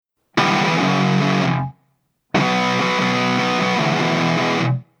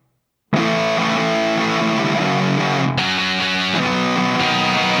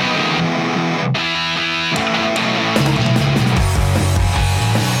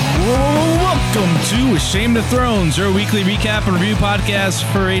Welcome to Shame to Thrones, your weekly recap and review podcast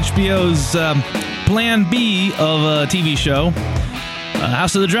for HBO's Plan B of a TV show,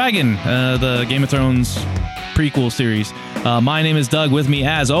 House of the Dragon, the Game of Thrones prequel series. My name is Doug. With me,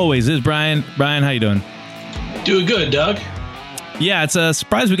 as always, is Brian. Brian, how you doing? Doing good, Doug. Yeah, it's a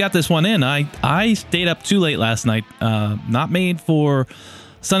surprise we got this one in. I stayed up too late last night. Not made for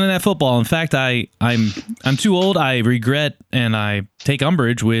Sunday Night Football. In fact, I'm too old. I regret and I take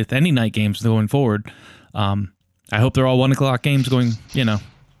umbrage with any night games going forward. I hope they're all 1 o'clock games going,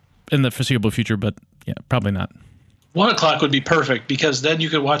 in the foreseeable future, but yeah, probably not. 1 o'clock would be perfect because then you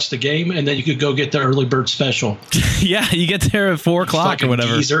could watch the game and then you could go get the early bird special. Yeah, you get there at 4 o'clock or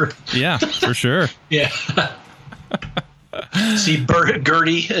whatever. Geezer. Yeah, for sure. Yeah. See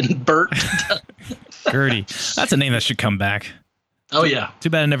Gertie and Bert. Gertie. That's a name that should come back. Oh, yeah. Too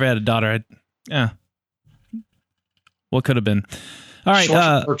bad I never had a daughter. What could have been? All right.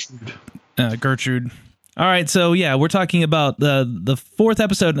 Gertrude. All right. So, yeah, we're talking about the fourth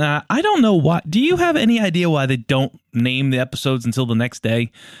episode. I don't know why. Do you have any idea why they don't name the episodes until the next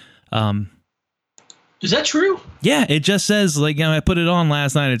day? Is that true? Yeah, it just says, I put it on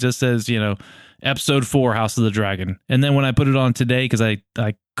last night. It just says, episode 4, House of the Dragon. And then when I put it on today, because I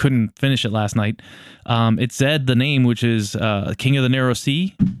couldn't finish it last night, it said the name, which is King of the Narrow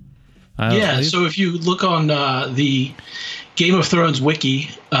Sea. So if you look on the Game of Thrones wiki,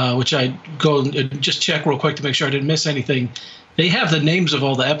 which I go and just check real quick to make sure I didn't miss anything, they have the names of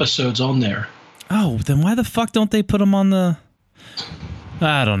all the episodes on there. Oh, then why the fuck don't they put them on the...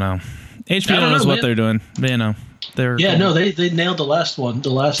 I don't know. HBO knows what they're doing. They nailed the last one, the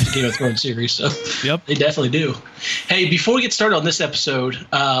last Game of Thrones series. So yep, they definitely do. Hey, before we get started on this episode,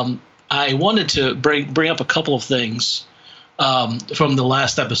 I wanted to bring up a couple of things from the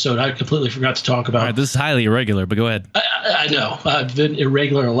last episode. I completely forgot to talk about. All right, this is highly irregular, but go ahead. I know I've been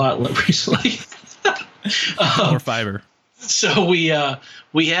irregular a lot recently. More fiber. So we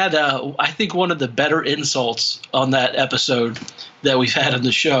had I think one of the better insults on that episode that we've had on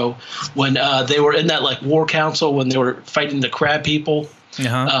the show when they were in that war council when they were fighting the crab people.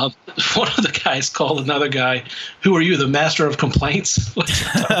 Uh-huh. One of the guys called another guy, "Who are you, the master of complaints?"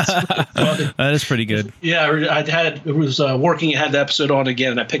 That is pretty good. Yeah, I was working and had the episode on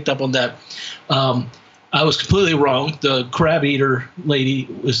again, and I picked up on that. I was completely wrong. The crab eater lady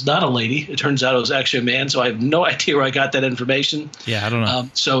was not a lady. It turns out it was actually a man, so I have no idea where I got that information. Yeah, I don't know.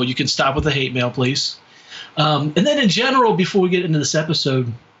 So you can stop with the hate mail, please. And then in general, before we get into this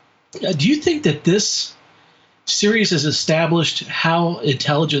episode, do you think that this series has established how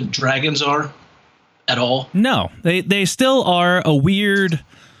intelligent dragons are at all? No, they still are a weird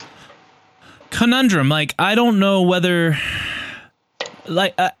conundrum. I don't know whether...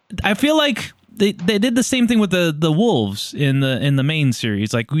 I feel like... They did the same thing with the wolves in the main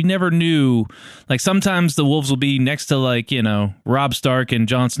series. We never knew. Sometimes the wolves will be next to Robb Stark and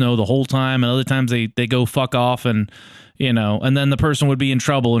Jon Snow the whole time, and other times they go fuck off and and then the person would be in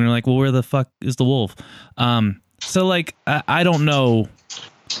trouble, and you're like, well, where the fuck is the wolf? So I don't know.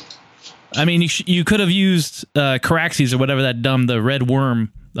 I mean, you could have used Caraxes or whatever the red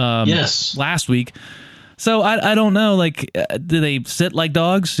worm. Yes. Last week. So I don't know. Do they sit like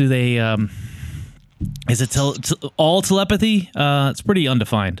dogs? Do they? Is it all telepathy? It's pretty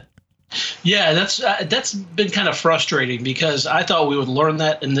undefined. Yeah, that's been kind of frustrating because I thought we would learn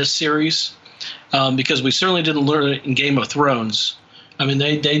that in this series because we certainly didn't learn it in Game of Thrones. I mean,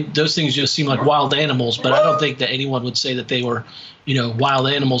 they those things just seem like wild animals, but I don't think that anyone would say that they were, wild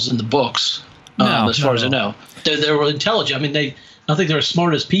animals in the books. As far as I know, they were intelligent. I mean, I don't think they're as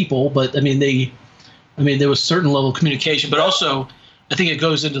smart as people, but there was a certain level of communication, but also. I think it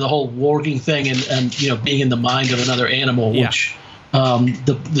goes into the whole warging thing and being in the mind of another animal, which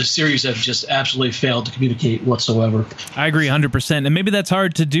the series have just absolutely failed to communicate whatsoever. I agree 100%. And maybe that's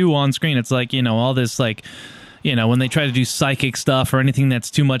hard to do on screen. It's all this when they try to do psychic stuff or anything that's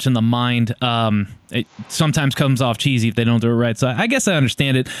too much in the mind, it sometimes comes off cheesy if they don't do it right. So I guess I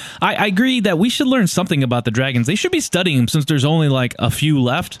understand it. I agree that we should learn something about the dragons. They should be studying them since there's only a few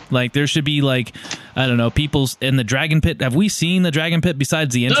left. There should be I don't know, people's in the dragon pit. Have we seen the dragon pit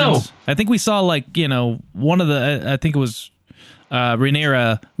besides the entrance? No. I think we saw one of the, I think it was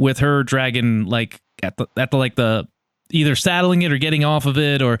Rhaenyra with her dragon at the either saddling it or getting off of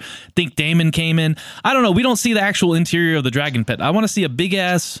it, or think Daemon came in. I don't know. We don't see the actual interior of the dragon pit. I want to see a big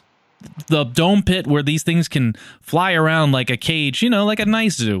ass the dome pit where these things can fly around like a cage, like a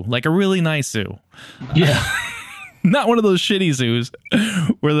nice zoo, like a really nice zoo. Yeah. Not one of those shitty zoos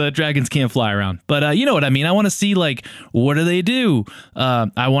where the dragons can't fly around. But you know what I mean? I want to see, like, what do they do?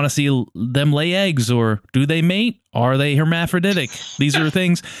 I want to see them lay eggs, or do they mate? Are they hermaphroditic? These are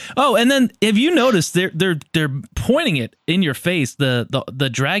things. Oh, and then have you noticed they're pointing it in your face, the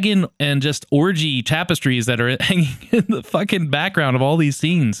dragon and just orgy tapestries that are hanging in the fucking background of all these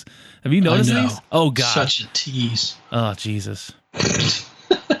scenes. Have you noticed these? Oh God, such a tease. Oh Jesus.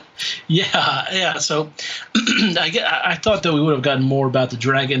 Yeah. So I thought that we would have gotten more about the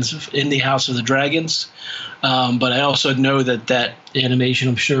dragons in the House of the Dragons, but I also know that animation,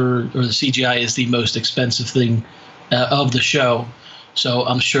 I'm sure, or the CGI is the most expensive thing of the show. So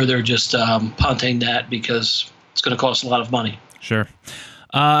I'm sure they're just punting that because it's going to cost a lot of money. Sure.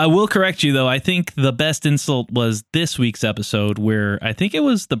 I will correct you, though. I think the best insult was this week's episode, where I think it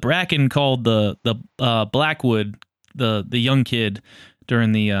was the Bracken called the Blackwood, the young kid,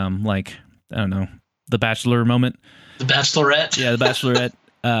 during the I don't know, the Bachelor moment. The Bachelorette. Yeah, the Bachelorette.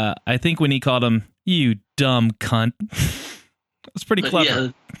 I think when he called him, "You dumb cunt," it's pretty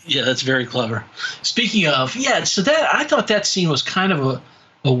clever. Yeah, that's very clever. Speaking of, so that I thought that scene was kind of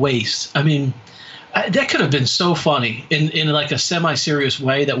a waste. I mean, that could have been so funny in like a semi-serious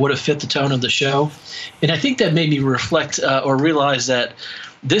way that would have fit the tone of the show. And I think that made me reflect or realize that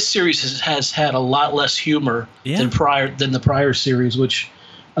this series has had a lot less humor than the prior series, which,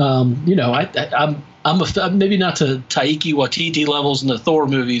 I'm maybe not to Taika Waititi levels in the Thor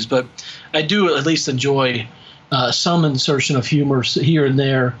movies, but I do at least enjoy some insertion of humor here and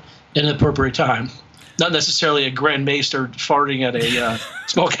there in an appropriate time. Not necessarily a Grand Maester farting at a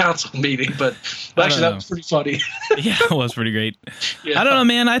small council meeting, but actually that was pretty funny. Yeah, it was pretty great. Yeah. I don't know,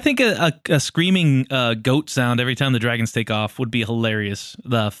 man. I think a screaming goat sound every time the dragons take off would be hilarious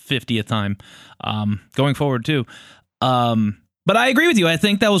the 50th time going forward, too. But I agree with you. I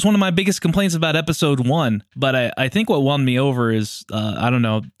think that was one of my biggest complaints about episode 1. But I think what won me over is, I don't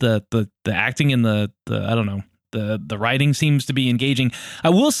know, the acting and the I don't know. The writing seems to be engaging.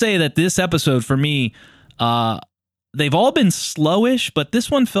 I will say that this episode, for me, they've all been slowish, but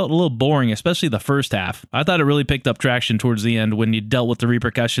this one felt a little boring, especially the first half. I thought it really picked up traction towards the end when you dealt with the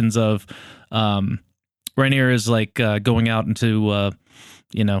repercussions of Rhaenyra is like going out into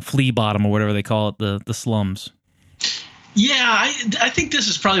flea bottom or whatever they call it, the slums. Yeah, I think this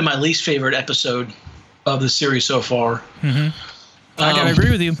is probably my least favorite episode of the series so far. Mm-hmm. I gotta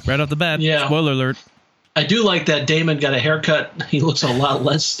agree with you right off the bat. Yeah. Spoiler alert. I do like that Daemon got a haircut. He looks a lot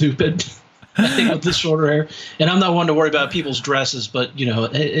less stupid, I think, with the shorter hair. And I'm not one to worry about people's dresses, but,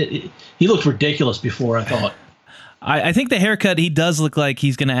 he looked ridiculous before, I thought. I think the haircut, he does look like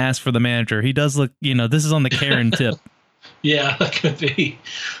he's going to ask for the manager. He does look, this is on the Karen tip. Yeah, that could be.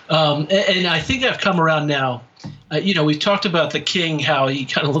 And I think I've come around now. We've talked about the king, how he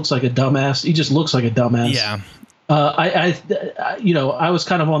kind of looks like a dumbass. He just looks like a dumbass. Yeah. I was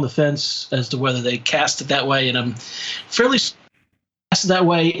kind of on the fence as to whether they cast it that way, and I'm fairly cast it that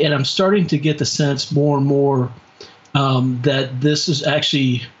way, and I'm starting to get the sense more and more that this is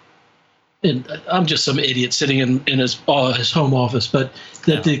actually, and I'm just some idiot sitting in his home office, but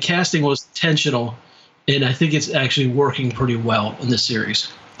that the casting was intentional, and I think it's actually working pretty well in this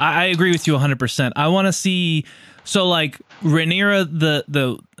series. I agree with you 100%. I want to see. So, like,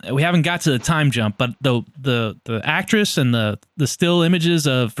 Rhaenyra, we haven't got to the time jump, but the actress and the still images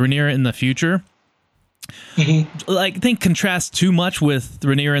of Rhaenyra in the future, I think contrast too much with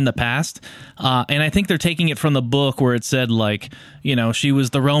Rhaenyra in the past. And I think they're taking it from the book where it said, like, she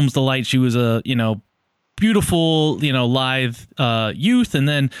was the realm's delight. She was a, beautiful, lithe youth, and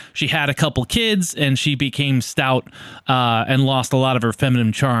then she had a couple kids, and she became stout and lost a lot of her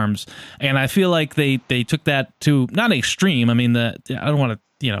feminine charms. And I feel like they took that to not extreme. I mean, I don't want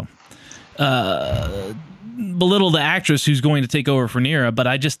to belittle the actress who's going to take over for Rhaenyra, but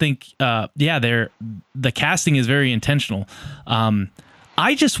I just think the casting is very intentional.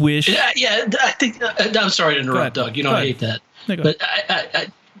 I just wish. Yeah, I think. I'm sorry to interrupt, Doug. I hate that, but I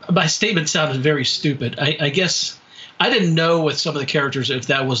my statement sounded very stupid. I guess I didn't know with some of the characters if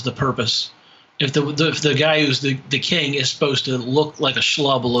that was the purpose. If the guy who's the king is supposed to look like a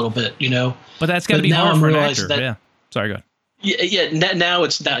schlub a little bit, But that's got to be hard for an actor. Yeah. Sorry, go ahead. Yeah. Now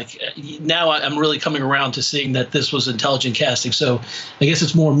it's not. Now I'm really coming around to seeing that this was intelligent casting. So I guess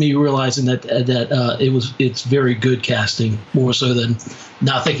it's more me realizing that it's very good casting, more so than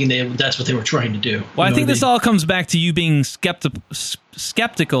not thinking that's what they were trying to do. Well, I think this all comes back to you being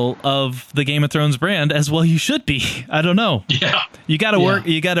skeptical of the Game of Thrones brand, as well you should be. I don't know. Yeah. You got to work.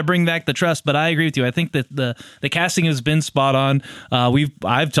 You got to bring back the trust. But I agree with you. I think that the casting has been spot on. I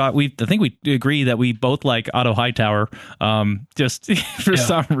think we agree that we both like Otto Hightower. Just for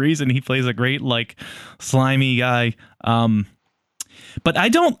some reason, he plays a great, like, slimy guy. But I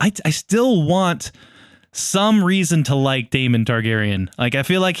still want some reason to like Daemon Targaryen. Like, I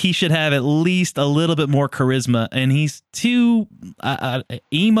feel like he should have at least a little bit more charisma, and he's too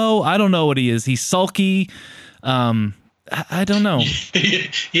emo. I don't know what he is. He's sulky. I don't know.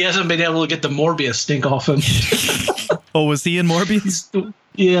 He hasn't been able to get the Morbius stink off him. Oh, was he in Morbius?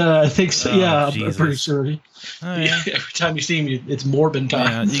 Yeah, I think so. Oh, I'm pretty sure. Oh, yeah. Every time you see him, it's Morbin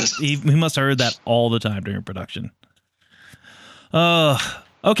time. Yeah, he must have heard that all the time during production.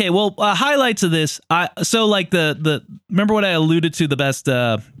 Okay, well, highlights of this. So like the remember what I alluded to, the best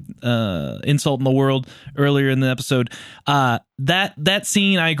insult in the world earlier in the episode. That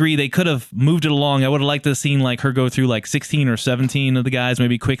scene, I agree, they could have moved it along. I would have liked to have seen like her go through like 16 or 17 of the guys,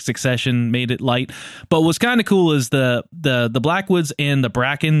 maybe quick succession, made it light. But what's kind of cool is the Blackwoods and the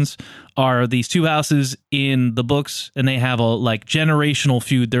Brackens are these two houses in the books, and they have a like generational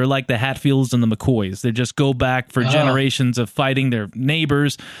feud. They're like the Hatfields and the McCoys. They just go back for generations of fighting their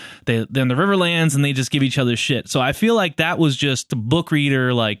neighbors. They're in the Riverlands, and they just give each other shit. So I feel like that was just book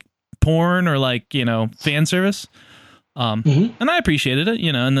reader like porn or like, you know, fan service. And I appreciated it,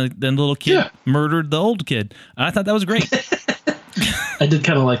 you know, and then the little kid murdered the old kid. I thought that was great. I did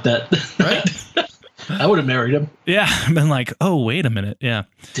kind of like that. Right? I would have married him. Yeah, I've been like, oh, wait a minute. Yeah.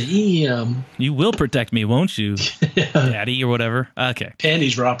 Damn. You will protect me, won't you? Daddy or whatever. Okay.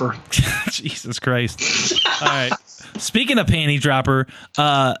 Panties dropper. Jesus Christ. All right. Speaking of panty dropper,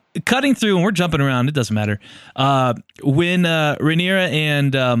 cutting through, and we're jumping around, it doesn't matter. When Rhaenyra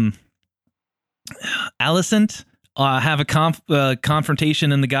and Alicent have a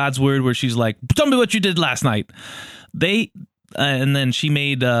confrontation in the God's Word where she's like, tell me what you did last night. And then she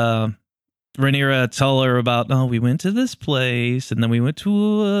made Rhaenyra tell her about, we went to this place, and then we went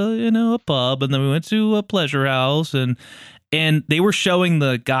to a pub, and then we went to a pleasure house, and they were showing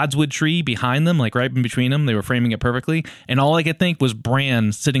the Godswood tree behind them, like right in between them. They were framing it perfectly, and all I could think was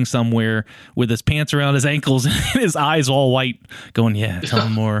Bran sitting somewhere with his pants around his ankles and his eyes all white, going, "Yeah, tell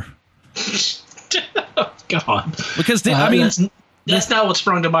me more." God, because that's not what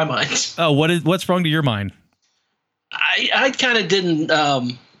sprung to my mind. Oh, what sprung to your mind? I kind of didn't.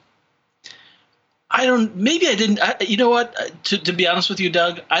 Maybe I didn't. You know what? To be honest with you,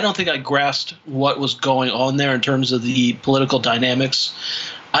 Doug, I don't think I grasped what was going on there in terms of the political dynamics.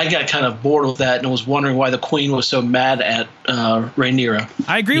 I got kind of bored with that and was wondering why the Queen was so mad at Rhaenyra.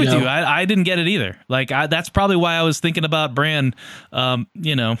 I agree with you. I didn't get it either. Like that's probably why I was thinking about Bran,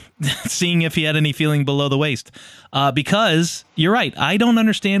 seeing if he had any feeling below the waist. Because you're right. I don't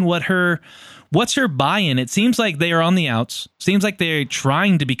understand what's her buy-in? It seems like they are on the outs. Seems like they're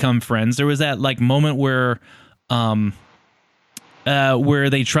trying to become friends. There was that like moment where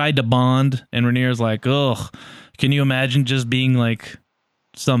they tried to bond, and Rhaenyra's like, "Ugh, can you imagine just being like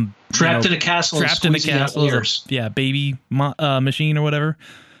some trapped in a castle, baby machine or whatever?"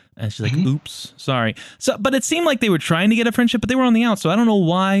 And she's like, "Oops, sorry." So, but it seemed like they were trying to get a friendship, but they were on the outs. So I don't know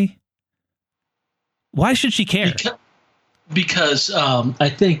why. Why should she care? Because I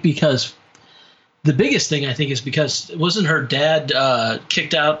think because. The biggest thing, I think, is because wasn't her dad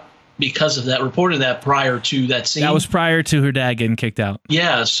kicked out because of that, reported that prior to that scene? That was prior to her dad getting kicked out.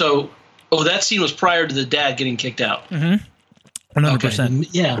 Yeah, so, that scene was prior to the dad getting kicked out. 100%. Okay.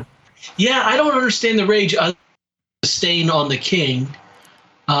 Yeah. Yeah, I don't understand the rage of the stain on the king.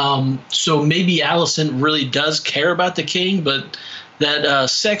 So maybe Alicent really does care about the king, but that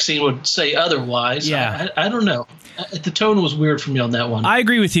sex scene would say otherwise. Yeah. I don't know. The tone was weird for me on that one. I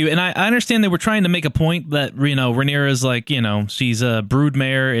agree with you, and I understand they were trying to make a point that, Rhaenyra is like, she's a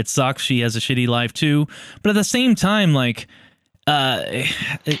broodmare. It sucks. She has a shitty life too. But at the same time, like,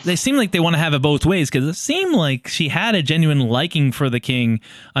 they seem like they want to have it both ways, because it seemed like she had a genuine liking for the king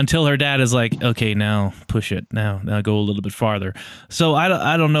until her dad is like, okay, now push it. Now go a little bit farther. So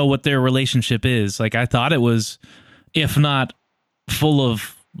I don't know what their relationship is. Like, I thought it was, if not full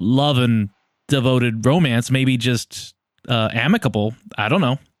of love and devoted romance, maybe just amicable. I don't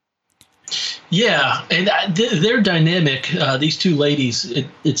know. Yeah, and their dynamic, these two ladies,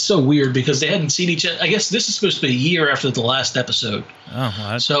 it's so weird because they hadn't seen each other. I guess this is supposed to be a year after the last episode. Oh,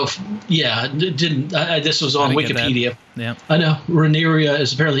 well, so yeah, this was on Wikipedia. Yeah, I know. Rhaenyra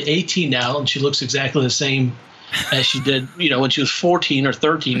is apparently 18 now, and she looks exactly the same as she did, when she was 14 or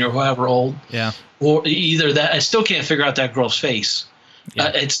 13 or however old. Yeah. Or either that. I still can't figure out that girl's face.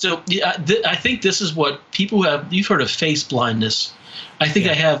 Yeah. It's still. Yeah, I think this is what people have. You've heard of face blindness. I think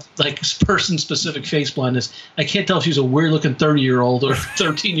I have like person-specific face blindness. I can't tell if she's a weird-looking 30-year-old or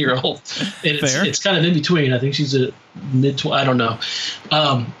 13-year-old, and it's kind of in between. I think she's a mid-20. I don't know,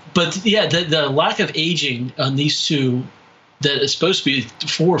 but yeah, the lack of aging on these two, that is supposed to be a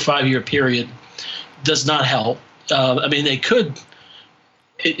 4 or 5 year period, does not help. I mean, they could.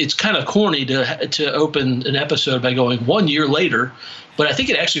 It's kind of corny to open an episode by going 1 year later, but I think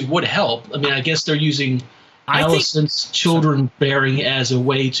it actually would help. I mean, I guess they're using Alicent's children bearing as a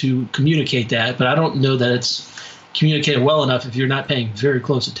way to communicate that, but I don't know that it's communicated well enough if you're not paying very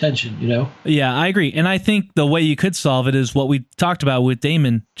close attention, you know? Yeah, I agree. And I think the way you could solve it is what we talked about with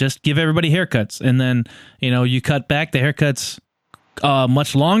Daemon. Just give everybody haircuts, and then, you cut back the haircuts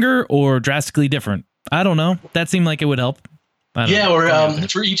much longer or drastically different. I don't know. That seemed like it would help. Or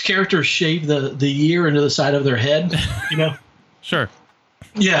for each character, shave the ear into the side of their head, Sure.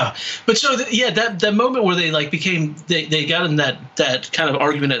 Yeah, but so that moment where they they got in that kind of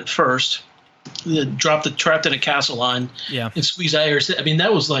argument at first, dropped the trapped in a castle line, and squeeze Aerys. I mean,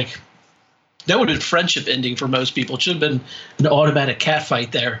 that was that would have been friendship ending for most people. It should have been an automatic cat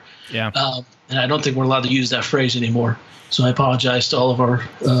fight there. Yeah, and I don't think we're allowed to use that phrase anymore. So I apologize to all of our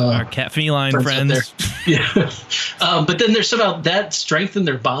cat feline friends. Yeah, but then there's somehow that strengthened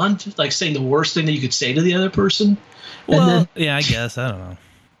their bond, like saying the worst thing that you could say to the other person. Well, I guess. I don't know.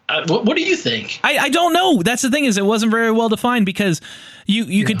 What do you think? I don't know. That's the thing, is it wasn't very well defined, because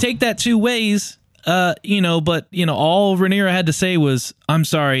you could take that two ways, but all Rhaenyra had to say was, "I'm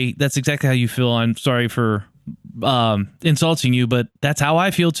sorry. That's exactly how you feel. I'm sorry for insulting you, but that's how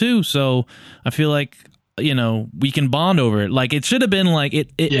I feel too. So I feel like, we can bond over it." Like, it should have been like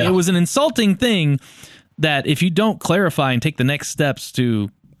it was an insulting thing that if you don't clarify and take the next steps to,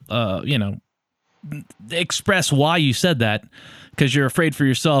 express why you said that, because you're afraid for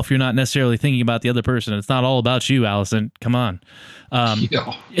yourself, you're not necessarily thinking about the other person. It's not all about you, Alicent. Come on. I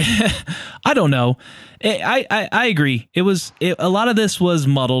don't know. I agree. A lot of this was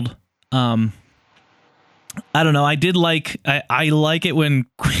muddled. I don't know. I did like it when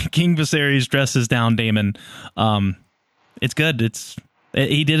King Viserys dresses down Daemon. It's good.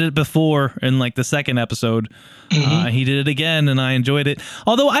 He did it before in the second episode. He did it again, and I enjoyed it.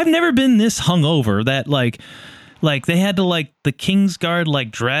 Although I've never been this hungover that they had to the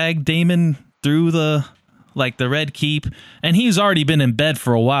Kingsguard drag Daemon through the Red Keep, and he's already been in bed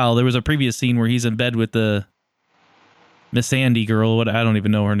for a while. There was a previous scene where he's in bed with the Miss Andy girl. I don't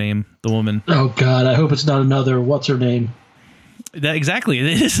even know her name. The woman. Oh God, I hope it's not another. What's her name? Exactly,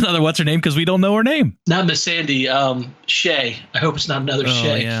 it is another what's her name, because we don't know her name. Not Miss Sandy, Shay. I hope it's not another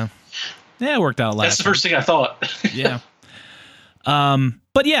Shay. Yeah, it worked out last. That's the first thing I thought. Yeah.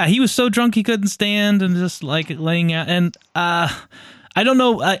 But yeah, he was so drunk he couldn't stand, and just laying out. And I don't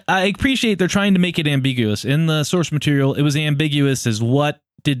know. I appreciate they're trying to make it ambiguous in the source material. It was ambiguous as what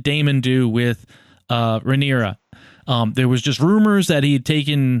did Daemon do with Rhaenyra. There was just rumors that he had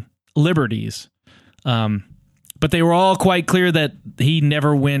taken liberties. But they were all quite clear that he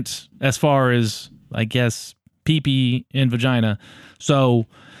never went as far as, I guess, pee-pee and vagina. So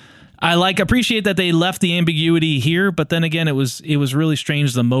I appreciate that they left the ambiguity here, but then again, it was really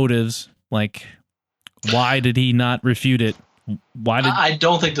strange, the motives. Why did he not refute it? I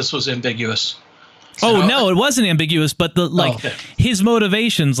don't think this was ambiguous. Oh, no, it wasn't ambiguous, but his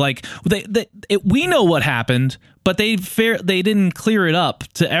motivations, we know what happened, but they didn't clear it up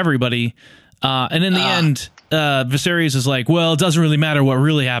to everybody. And in the end, Viserys is well, it doesn't really matter what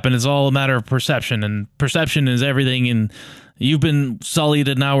really happened. It's all a matter of perception, and perception is everything. And you've been sullied,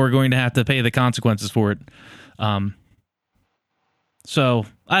 and now we're going to have to pay the consequences for it. So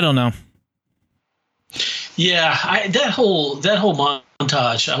I don't know. Yeah, that whole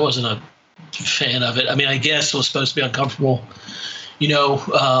montage, I wasn't a fan of it. I mean, I guess it was supposed to be uncomfortable.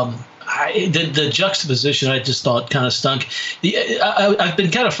 The juxtaposition I just thought kind of stunk. I've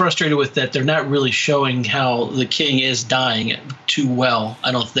been kind of frustrated with that. They're not really showing how the king is dying too well,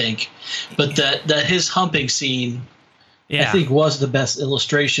 I don't think. But that his humping scene, I think, was the best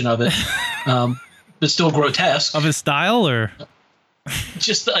illustration of it. But still grotesque. Of his style, or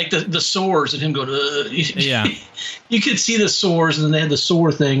just the sores and him going, yeah. You could see the sores, and then they had the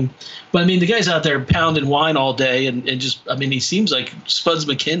sore thing. But I mean, the guy's out there pounding wine all day, and just, I mean, he seems like Spuds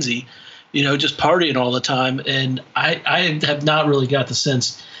McKenzie, just partying all the time. And I have not really got the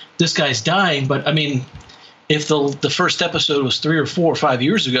sense this guy's dying. But I mean, if the first episode was 3 or 4 or 5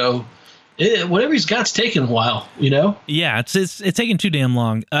 years ago, whatever he's got's taken a while, Yeah, it's taking too damn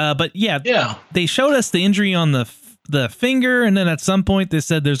long. But yeah, they showed us the injury on the finger, and then at some point they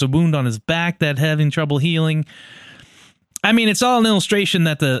said there's a wound on his back that having trouble healing. I mean, it's all an illustration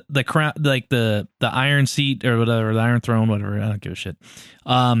that the crown, like the iron seat or whatever, the iron throne, whatever. I don't give a shit.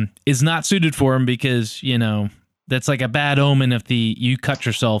 Is not suited for him because that's like a bad omen if you cut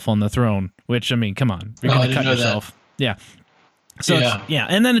yourself on the throne. Which, I mean, come on, you're gonna cut yourself. That. Yeah. So yeah,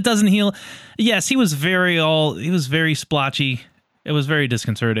 and then it doesn't heal. Yes, he was very splotchy. It was very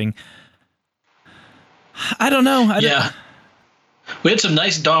disconcerting. I don't know. We had some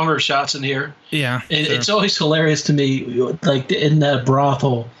nice donger shots in here. Yeah. And it's always hilarious to me, like in that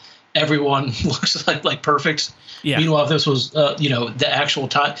brothel, everyone looks like perfect. Yeah. Meanwhile, if this was, the actual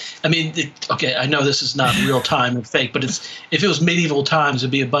time. I mean, I know this is not real time and fake, but if it was medieval times,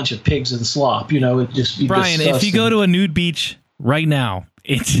 it'd be a bunch of pigs and slop. It'd just be Brian, disgusting. if you go to a nude beach right now,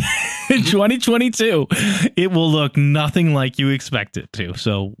 it's in 2022, it will look nothing like you expect it to.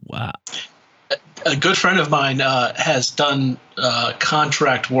 So, wow. A good friend of mine has done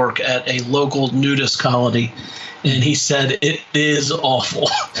contract work at a local nudist colony, and he said it is awful.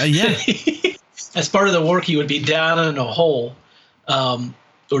 Yeah. As part of the work, he would be down in a hole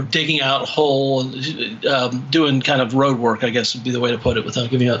or digging out a hole, doing kind of road work, I guess would be the way to put it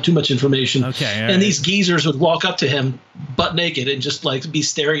without giving out too much information. Okay. And these geezers would walk up to him butt naked and just like be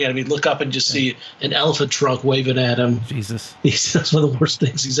staring at him. He'd look up and just see an elephant trunk waving at him. Jesus. That's one of the worst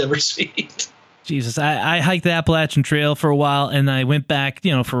things he's ever seen. Jesus. I hiked the Appalachian Trail for a while, and I went back,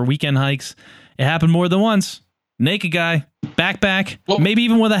 for weekend hikes. It happened more than once. Naked guy, backpack, maybe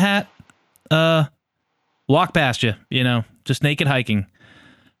even with a hat. Walk past you, just naked hiking.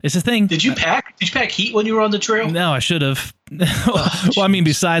 It's a thing. Did you pack heat when you were on the trail? No, I should have. Well, I mean,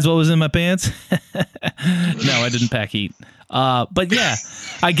 besides what was in my pants. No, I didn't pack heat. But yeah,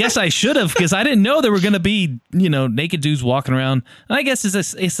 I guess I should have because I didn't know there were going to be, naked dudes walking around. And I guess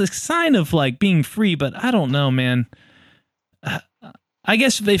it's a sign of like being free, but I don't know, man. I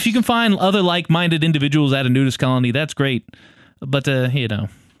guess if you can find other like-minded individuals at a nudist colony, that's great. But,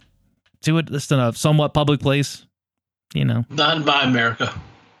 do it in a somewhat public place, Not in my America.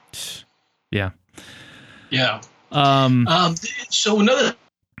 Yeah. Yeah. So another thing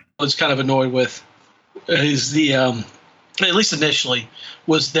I was kind of annoyed with is the, at least initially,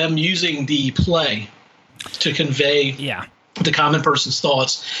 was them using the play to convey the common person's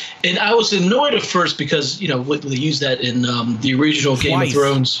thoughts. And I was annoyed at first because, they use that in the original Game of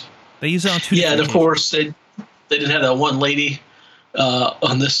Thrones. They use it on two. Yeah, and of course, they didn't have that one lady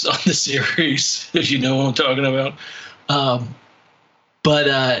on the series, if you know what I'm talking about.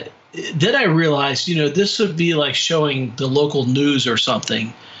 But then I realized, this would be like showing the local news or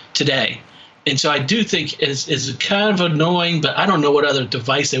something today. And so I do think it's kind of annoying, but I don't know what other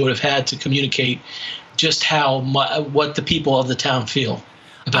device they would have had to communicate just what the people of the town feel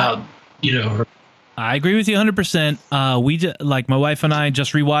about, I agree with you 100%. Like my wife and I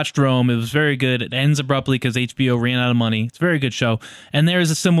just rewatched Rome. It was very good. It ends abruptly because HBO ran out of money. It's a very good show. And there's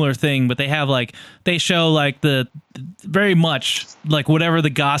a similar thing, but they show like the very much like whatever the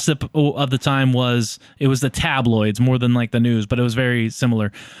gossip of the time was. It was the tabloids more than like the news, but it was very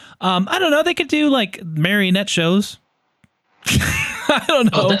similar. I don't know. They could do like marionette shows. I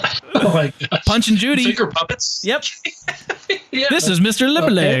don't know. Oh my gosh. Punch and Judy. Finger puppets? Yep. Yeah. This is Mr.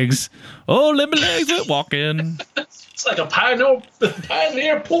 Limberlegs. Okay. Oh, Limberlegs, we're walking. It's like a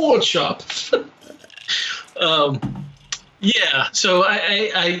pioneer porn shop. Yeah. So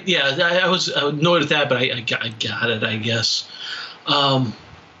I was annoyed at that, but I got it, I guess.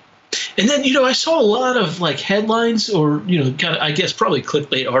 And then, I saw a lot of like headlines or, kind of, I guess probably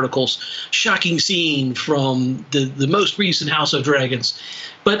clickbait articles, shocking scene from the most recent House of Dragons.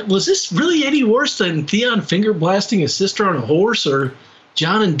 But was this really any worse than Theon finger blasting his sister on a horse or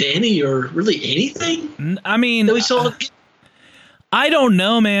Jon and Dany or really anything? I mean, that we saw? I don't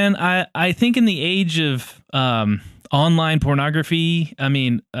know, man. I think in the age of online pornography, I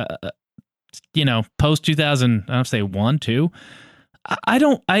mean, post 2000, I don't say 1, 2.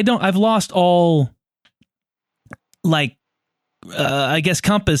 I've lost all, like, I guess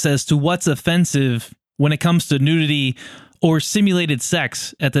compass as to what's offensive when it comes to nudity or simulated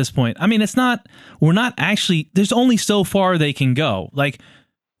sex at this point. I mean, we're not actually, there's only so far they can go. Like,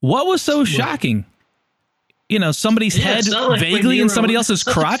 what was so shocking? Somebody's head like vaguely in somebody else's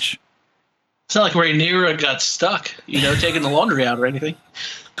crotch? It's not like Rhaenyra got stuck, taking the laundry out or anything.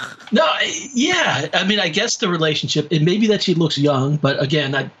 No, yeah. I mean, I guess the relationship, it may be that she looks young, but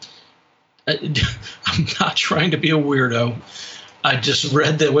again, I'm not trying to be a weirdo. I just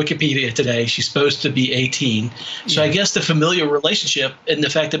read the Wikipedia today. She's supposed to be 18. So I guess the familiar relationship and the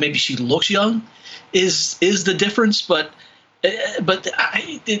fact that maybe she looks young is the difference. But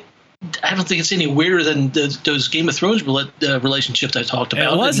I I don't think it's any weirder than those Game of Thrones relationships I talked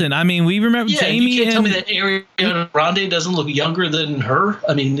about. It wasn't. I mean, we remember Jamie. You can't tell me that Ariana Grande doesn't look younger than her.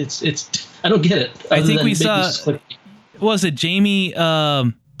 I mean, it's. I don't get it. I think we saw. Was it Jamie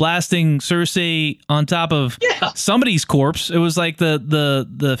blasting Cersei on top of somebody's corpse? It was like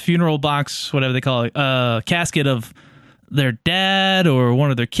the funeral box, whatever they call it, casket of their dad or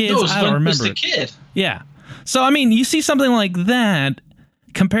one of their kids. No, I don't remember. It was the kid. Yeah. So, I mean, you see something like that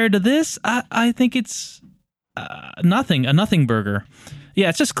compared to this, I think it's a nothing burger. Yeah,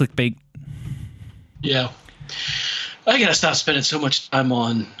 it's just clickbait. Yeah. I gotta stop spending so much time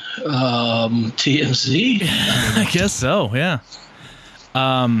on TMZ. I guess so, yeah.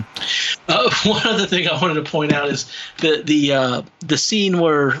 One other thing I wanted to point out is the scene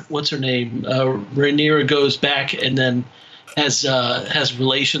where, what's her name, Rhaenyra goes back and then has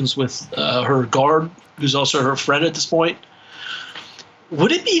relations with her guard, who's also her friend at this point.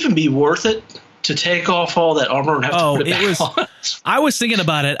 Would it even be worth it to take off all that armor and have to put it back on? I was thinking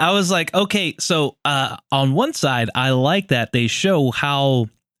about it. I was like, okay, so on one side, I like that they show how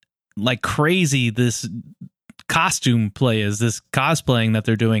like crazy this costume play is, this cosplaying that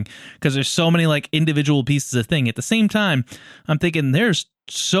they're doing, because there's so many like individual pieces of thing. At the same time, I'm thinking there's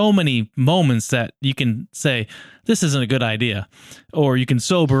so many moments that you can say this isn't a good idea, or you can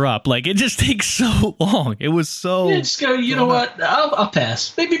sober up. Like, it just takes so long. It was so. Yeah, just go. You know what? I'll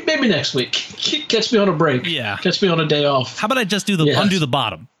pass. Maybe next week. Catch me on a break. Yeah. Catch me on a day off. How about I just undo the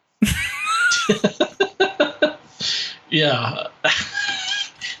bottom? Yeah.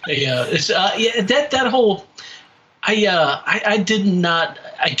 Yeah. It's that whole. I did not.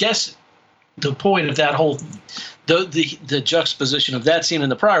 I guess the point of that whole. The juxtaposition of that scene in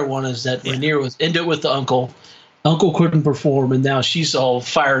the prior one is that Rhaenyra was into it with the uncle. Uncle couldn't perform, and now she's all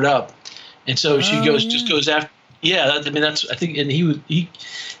fired up, and so she goes after. Yeah, I mean that's I think, and he.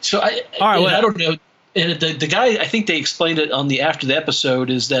 So I don't know. And the guy, I think they explained it on the after the episode,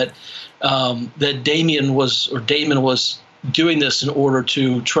 is that that Damon was doing this in order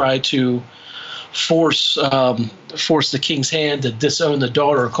to try to force the king's hand to disown the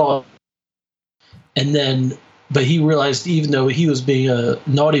daughter, but he realized even though he was being a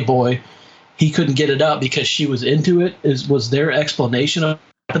naughty boy, he couldn't get it out because she was into it. Was their explanation of what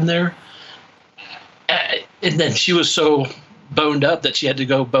happened there? And then she was so boned up that she had to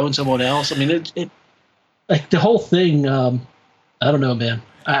go bone someone else. I mean, it like the whole thing. I don't know, man.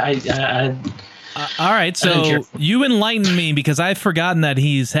 All right, so you enlightened me, because I've forgotten that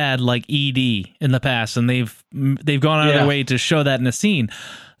he's had like ED in the past, and they've gone out of their way to show that in a scene.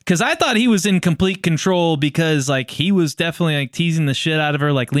 Because I thought he was in complete control, because like he was definitely like teasing the shit out of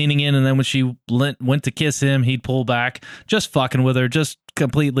her, like leaning in, and then when she went to kiss him, he'd pull back, just fucking with her, just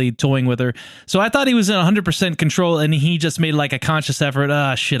completely toying with her. So I thought he was in 100% control, and he just made like a conscious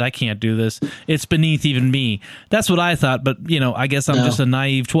effort. Shit, I can't do this. It's beneath even me. That's what I thought. But I guess I'm just a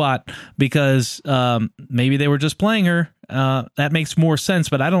naive twat, because maybe they were just playing her. That makes more sense,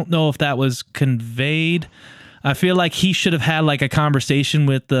 but I don't know if that was conveyed. I feel like he should have had like a conversation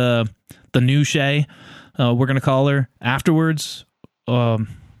with the new Shay, we're gonna call her, afterwards, or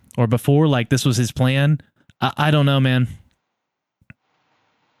before. Like this was his plan. I don't know, man.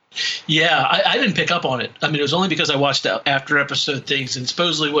 Yeah, I didn't pick up on it. I mean, it was only because I watched after episode things, and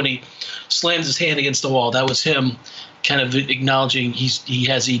supposedly when he slams his hand against the wall, that was him kind of acknowledging he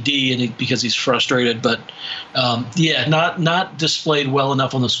has ED and because he's frustrated. But not displayed well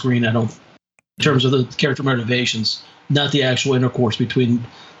enough on the screen, I don't. In terms of the character motivations, not the actual intercourse between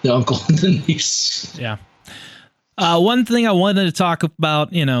the uncle and the niece. Yeah. One thing I wanted to talk about,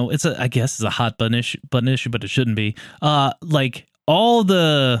 I guess it's a hot button issue, but it shouldn't be. Like all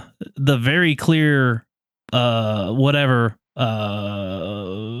the very clear, birthing,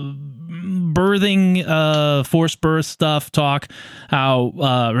 forced birth stuff talk, how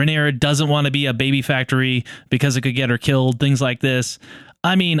Rhaenyra doesn't want to be a baby factory because it could get her killed, things like this.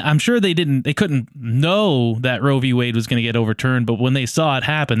 I mean, I'm sure they couldn't know that Roe v. Wade was going to get overturned, but when they saw it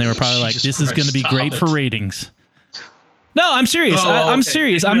happen, they were probably like, this is going to be great for ratings. No, I'm serious. I'm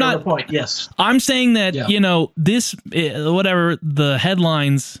serious. I'm not. Yes. I'm saying that, this, whatever the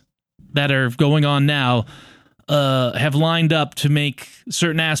headlines that are going on now, have lined up to make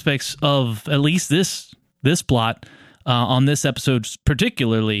certain aspects of at least this plot on this episode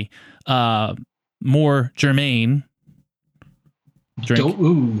particularly more germane.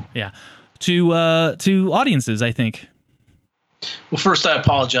 Yeah, to audiences, I think. Well, first, I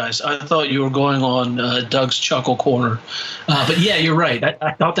apologize. I thought you were going on Doug's Chuckle Corner. But yeah, you're right.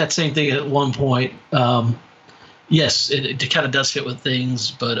 I thought that same thing at one point. Yes, it kind of does fit with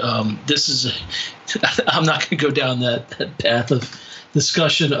things, but this is. I'm not going to go down that path of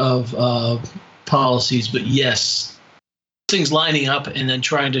discussion of policies, but yes, things lining up and then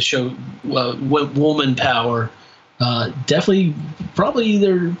trying to show woman power. Definitely, probably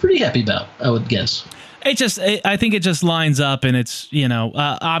they're pretty happy about, I would guess. I think it just lines up, and it's,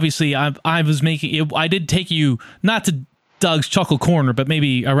 obviously I was making it, I did take you not to Doug's Chuckle Corner, but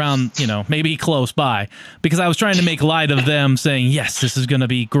maybe around, maybe close by, because I was trying to make light of them saying, yes, this is going to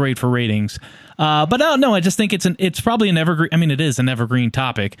be great for ratings. But no, I just think it's probably an evergreen. I mean, it is an evergreen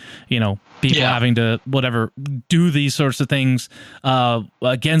topic. People having to do these sorts of things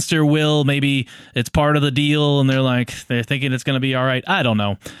against their will. Maybe it's part of the deal, and they're thinking it's going to be all right. I don't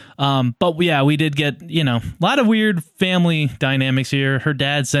know. But yeah, we did get a lot of weird family dynamics here. Her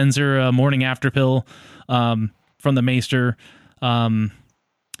dad sends her a morning after pill from the maester.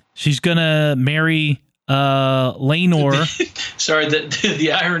 She's gonna marry Laenor. Sorry,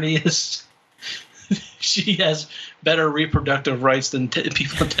 the irony is, she has better reproductive rights than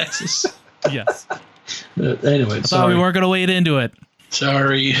people in Texas. Yes. Anyway, I thought we weren't going to wade into it.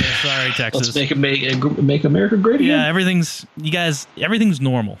 Sorry. Yeah, sorry, Texas. Let's make America great again. Yeah, everything's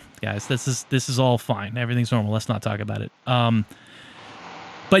normal, guys. This is all fine. Everything's normal. Let's not talk about it.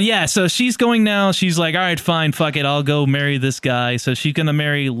 But yeah, so she's going now. She's like, all right, fine, fuck it. I'll go marry this guy. So she's going to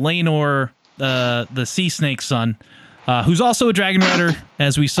marry Laenor, the sea snake son. Who's also a dragon rider,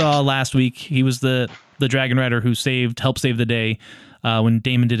 as we saw last week. He was the dragon rider who helped save the day when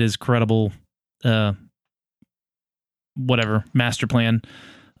Daemon did his credible master plan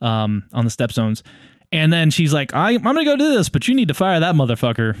on the Stepstones. And then she's like, I'm going to go do this, but you need to fire that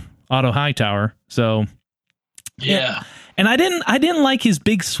motherfucker, Otto Hightower. So yeah. And I didn't like his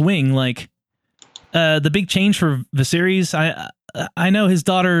big swing, like the big change for Viserys. I know his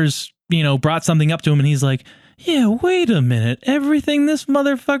daughters, brought something up to him, and he's like, yeah, wait a minute. Everything this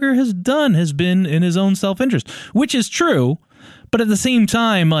motherfucker has done has been in his own self-interest, which is true. But at the same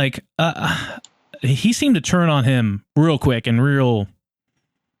time, he seemed to turn on him real quick and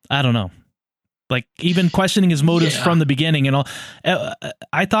I don't know, like even questioning his motives from the beginning and all.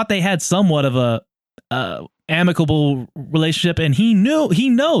 I thought they had somewhat of a amicable relationship, and he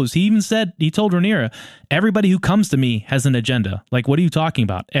knows. He even said, he told Rhaenyra, everybody who comes to me has an agenda. Like, what are you talking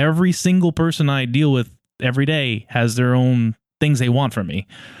about? Every single person I deal with every day has their own things they want from me.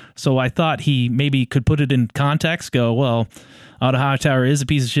 So I thought he maybe could put it in context, go, well, Otto Hightower is a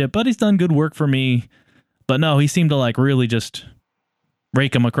piece of shit, but he's done good work for me. But no, he seemed to really just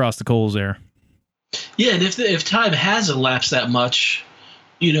rake him across the coals there. Yeah, and if time has elapsed that much,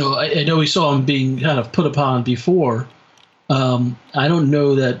 I know we saw him being kind of put upon before. I don't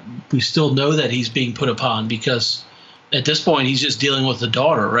know that we still know that he's being put upon, because at this point he's just dealing with the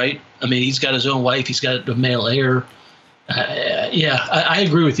daughter, right? I mean, he's got his own wife, he's got a male heir. I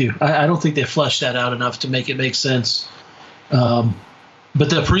agree with you. I don't think they fleshed that out enough to make it make sense. But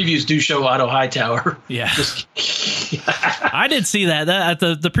the previews do show Otto Hightower. Yeah. I did see that.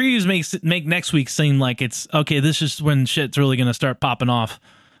 The previews make next week seem like it's okay. This is when shit's really going to start popping off.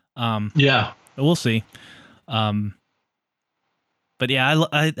 Yeah, we'll see. But yeah,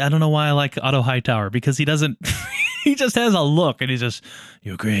 I don't know why I like Otto Hightower, because he doesn't. He just has a look, and he's just,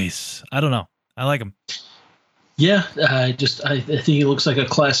 Your Grace. I don't know. I like him. Yeah, I think he looks like a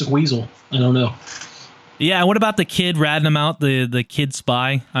classic weasel. I don't know. Yeah, what about the kid ratting him out, the kid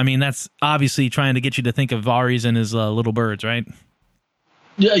spy? I mean, that's obviously trying to get you to think of Varys and his little birds, right?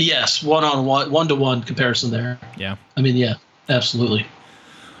 Yeah, yes, one-to-one comparison there. Yeah. I mean, yeah, absolutely.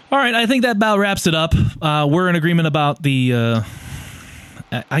 All right, I think that about wraps it up. We're in agreement about the,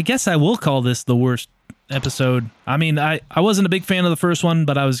 I guess I will call this the worst episode. I mean, I wasn't a big fan of the first one,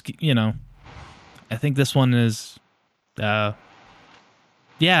 but I was, I think this one is, it's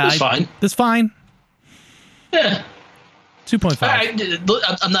fine. It's fine. Yeah.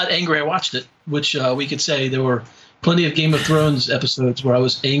 2.5. I'm not angry I watched it, which we could say there were plenty of Game of Thrones episodes where I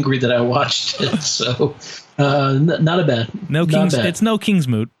was angry that I watched it. So not a bad. It's no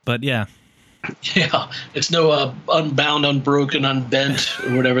Kingsmoot, but yeah. Yeah. It's no Unbound, Unbroken, Unbent,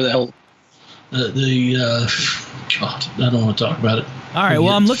 or whatever the hell. God, I don't want to talk about it. All right.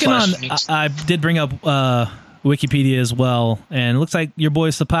 Well, I'm looking on. I did bring up Wikipedia as well, and it looks like your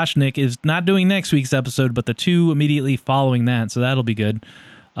boy Sapochnik is not doing next week's episode, but the two immediately following that, so that'll be good.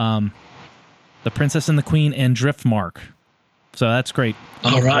 The Princess and the Queen and Driftmark, so that's great.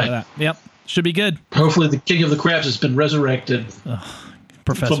 All right. Yep, should be good. Hopefully the King of the Crabs has been resurrected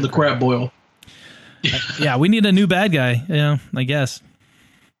from the crab boil. Yeah, we need a new bad guy, I guess.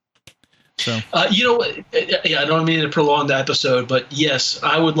 So I don't mean to prolong the episode, but yes,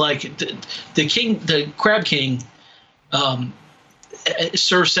 I would like the Crab King. it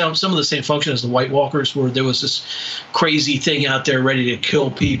serves some of the same function as the White Walkers, where there was this crazy thing out there ready to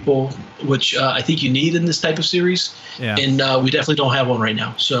kill people, which I think you need in this type of series. Yeah. And we definitely don't have one right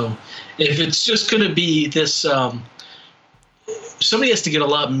now. So if it's just going to be this, somebody has to get a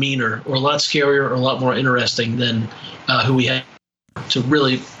lot meaner or a lot scarier or a lot more interesting than who we have to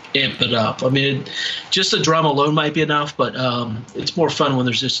really amp it up. I mean, just the drama alone might be enough, but it's more fun when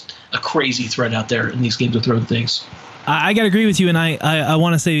there's just a crazy threat out there in these Games of Thrones things. I got to agree with you, and I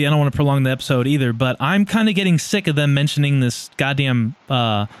want to say I don't want to prolong the episode either, but I'm kind of getting sick of them mentioning this goddamn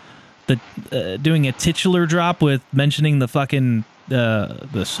doing a titular drop with mentioning the fucking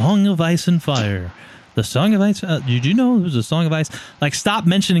the Song of Ice and Fire. The Song of Ice. Did you know it was a Song of Ice? Like, stop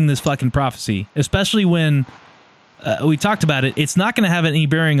mentioning this fucking prophecy, especially when we talked about it. It's not going to have any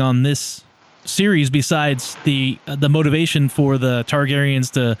bearing on this series besides the motivation for the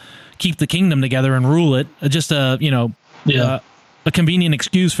Targaryens to keep the kingdom together and rule it. Just a convenient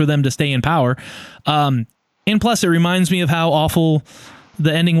excuse for them to stay in power. And plus, it reminds me of how awful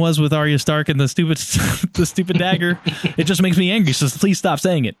the ending was with Arya Stark and the stupid dagger. It just makes me angry. So please stop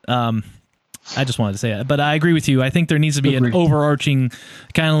saying it. I just wanted to say it, but I agree with you. I think there needs to be an overarching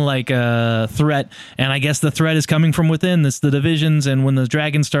kind of like threat, and I guess the threat is coming from within. It's the divisions, and when the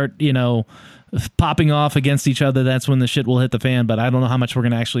dragons start, popping off against each other, that's when the shit will hit the fan. But I don't know how much we're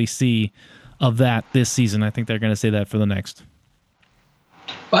going to actually see of that this season. I think they're going to say that for the next.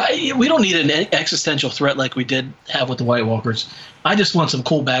 We don't need an existential threat like we did have with the White Walkers. I just want some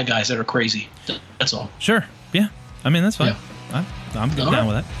cool bad guys that are crazy. That's all. Sure. Yeah. I mean, that's fine. Yeah. I'm down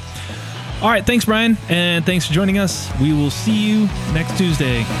with that. All right, thanks, Brian, and thanks for joining us. We will see you next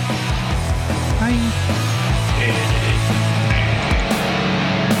Tuesday. Bye.